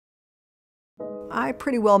I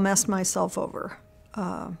pretty well messed myself over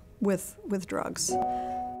with drugs.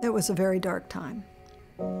 It was a very dark time.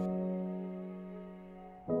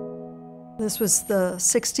 This was the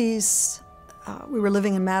 60s. We were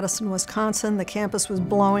living in Madison, Wisconsin. The campus was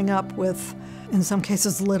blowing up with, in some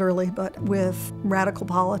cases literally, but with radical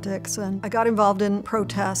politics. And I got involved in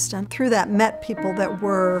protest, and through that met people that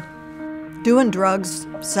were doing drugs,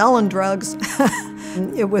 selling drugs.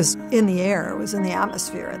 It was in the air, it was in the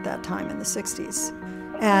atmosphere at that time in the 60s.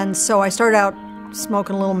 And so I started out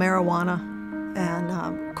smoking a little marijuana, and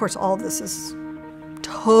of course all of this is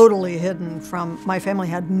totally hidden from, my family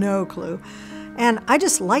had no clue. And I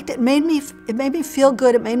just liked it. It made me feel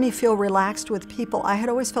good. It made me feel relaxed with people. I had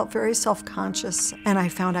always felt very self-conscious, and I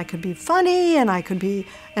found I could be funny, and I could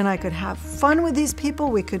have fun with these people.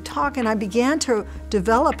 We could talk, and I began to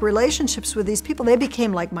develop relationships with these people. They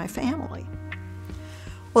became like my family.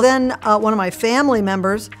 Well, then one of my family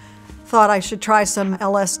members thought I should try some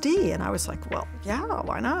LSD, and I was like, well, yeah,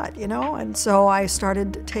 why not, you know? And so I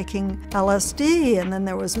started taking LSD, and then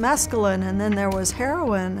there was mescaline, and then there was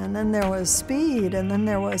heroin, and then there was speed, and then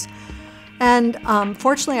there was, and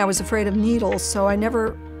fortunately I was afraid of needles, so I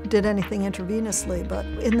never did anything intravenously. But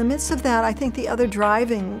in the midst of that, I think the other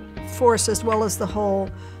driving force, as well as the whole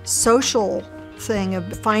social thing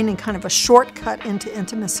of finding kind of a shortcut into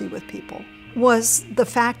intimacy with people, was the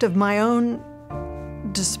fact of my own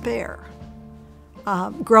despair.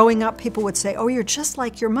 Growing up, people would say, oh, you're just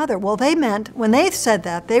like your mother. Well, they meant, when they said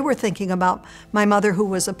that, they were thinking about my mother, who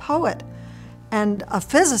was a poet and a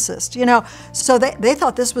physicist, you know. So they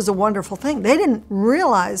thought this was a wonderful thing. They didn't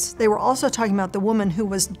realize they were also talking about the woman who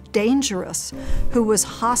was dangerous, who was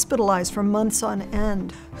hospitalized for months on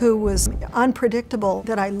end, who was unpredictable,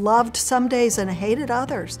 that I loved some days and hated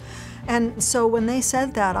others. And so when they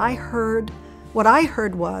said that, what I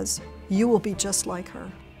heard was, you will be just like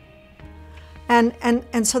her.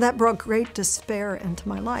 And so that brought great despair into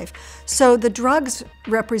my life. So the drugs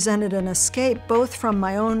represented an escape both from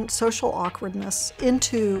my own social awkwardness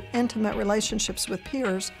into intimate relationships with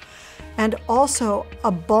peers, and also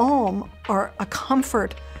a balm or a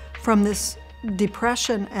comfort from this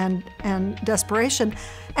depression and desperation.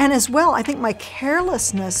 And as well, I think my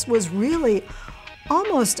carelessness was really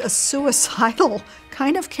almost a suicidal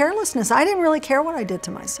kind of carelessness. I didn't really care what I did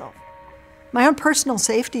to myself. My own personal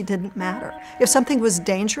safety didn't matter. If something was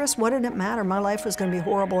dangerous, what did it matter? My life was going to be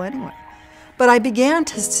horrible anyway. But I began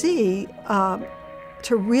to see, to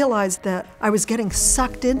realize that I was getting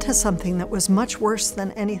sucked into something that was much worse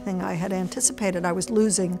than anything I had anticipated. I was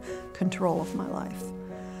losing control of my life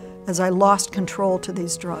as I lost control to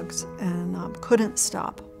these drugs and couldn't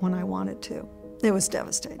stop when I wanted to. It was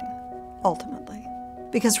devastating, ultimately.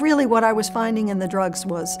 Because really what I was finding in the drugs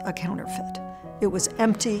was a counterfeit. It was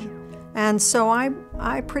empty. And so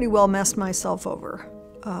I pretty well messed myself over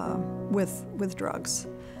with drugs.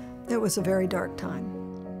 It was a very dark time.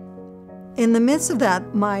 In the midst of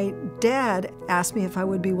that, my dad asked me if I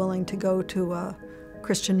would be willing to go to a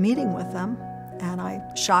Christian meeting with them, and I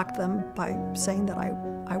shocked them by saying that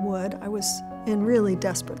I would. I was in really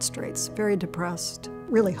desperate straits, very depressed,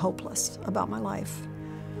 really hopeless about my life.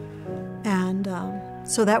 And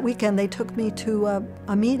so that weekend they took me to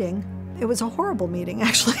a meeting. It was a horrible meeting,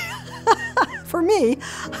 actually. For me,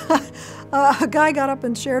 a guy got up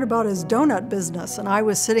and shared about his donut business, and I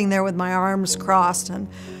was sitting there with my arms crossed and,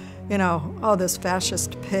 you know, oh, this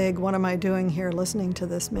fascist pig, what am I doing here listening to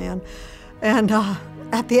this man? And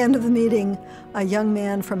at the end of the meeting, a young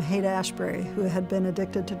man from Haight-Ashbury who had been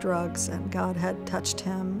addicted to drugs, and God had touched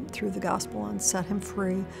him through the gospel and set him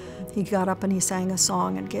free. He got up and he sang a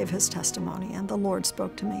song and gave his testimony, and the Lord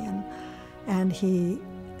spoke to me, and he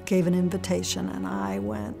gave an invitation, and I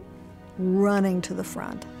went running to the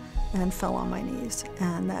front and fell on my knees.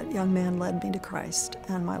 And that young man led me to Christ,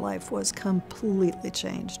 and my life was completely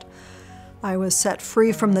changed. I was set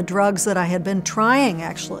free from the drugs that I had been trying,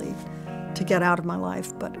 actually, to get out of my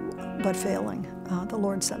life, but failing. The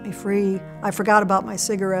Lord set me free. I forgot about my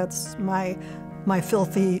cigarettes. My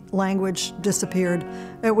filthy language disappeared.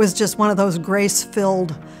 It was just one of those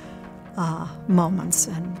grace-filled moments,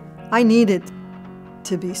 and I needed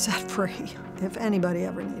to be set free. If anybody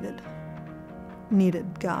ever needed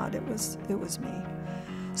God, it was me.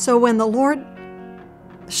 So when the Lord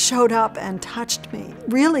showed up and touched me,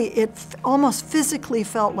 really it almost physically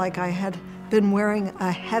felt like I had been wearing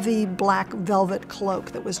a heavy black velvet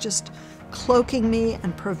cloak that was just cloaking me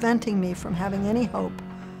and preventing me from having any hope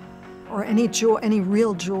or any joy, any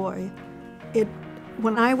real joy.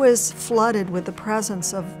 When I was flooded with the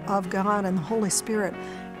presence of God and the Holy Spirit,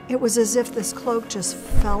 it was as if this cloak just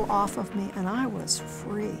fell off of me and I was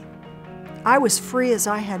free. I was free as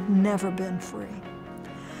I had never been free.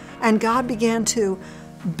 And God began to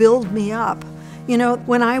build me up. You know,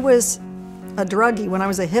 when I was a druggie, when I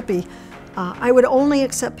was a hippie, I would only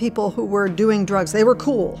accept people who were doing drugs. They were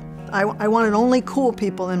cool. I wanted only cool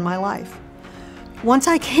people in my life. Once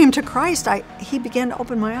I came to Christ, He began to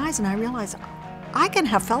open my eyes, and I realized I can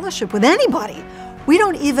have fellowship with anybody. We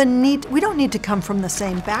don't need to come from the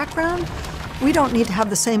same background. We don't need to have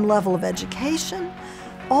the same level of education.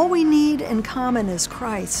 All we need in common is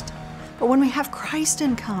Christ. But when we have Christ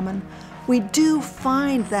in common, we do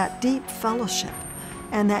find that deep fellowship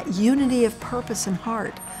and that unity of purpose and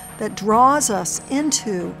heart that draws us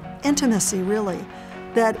into intimacy, really,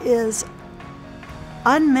 that is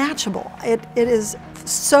unmatchable. It is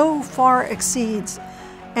so far exceeds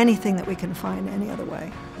anything that we can find any other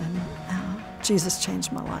way. And Jesus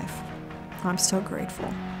changed my life. I'm so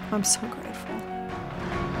grateful. I'm so grateful.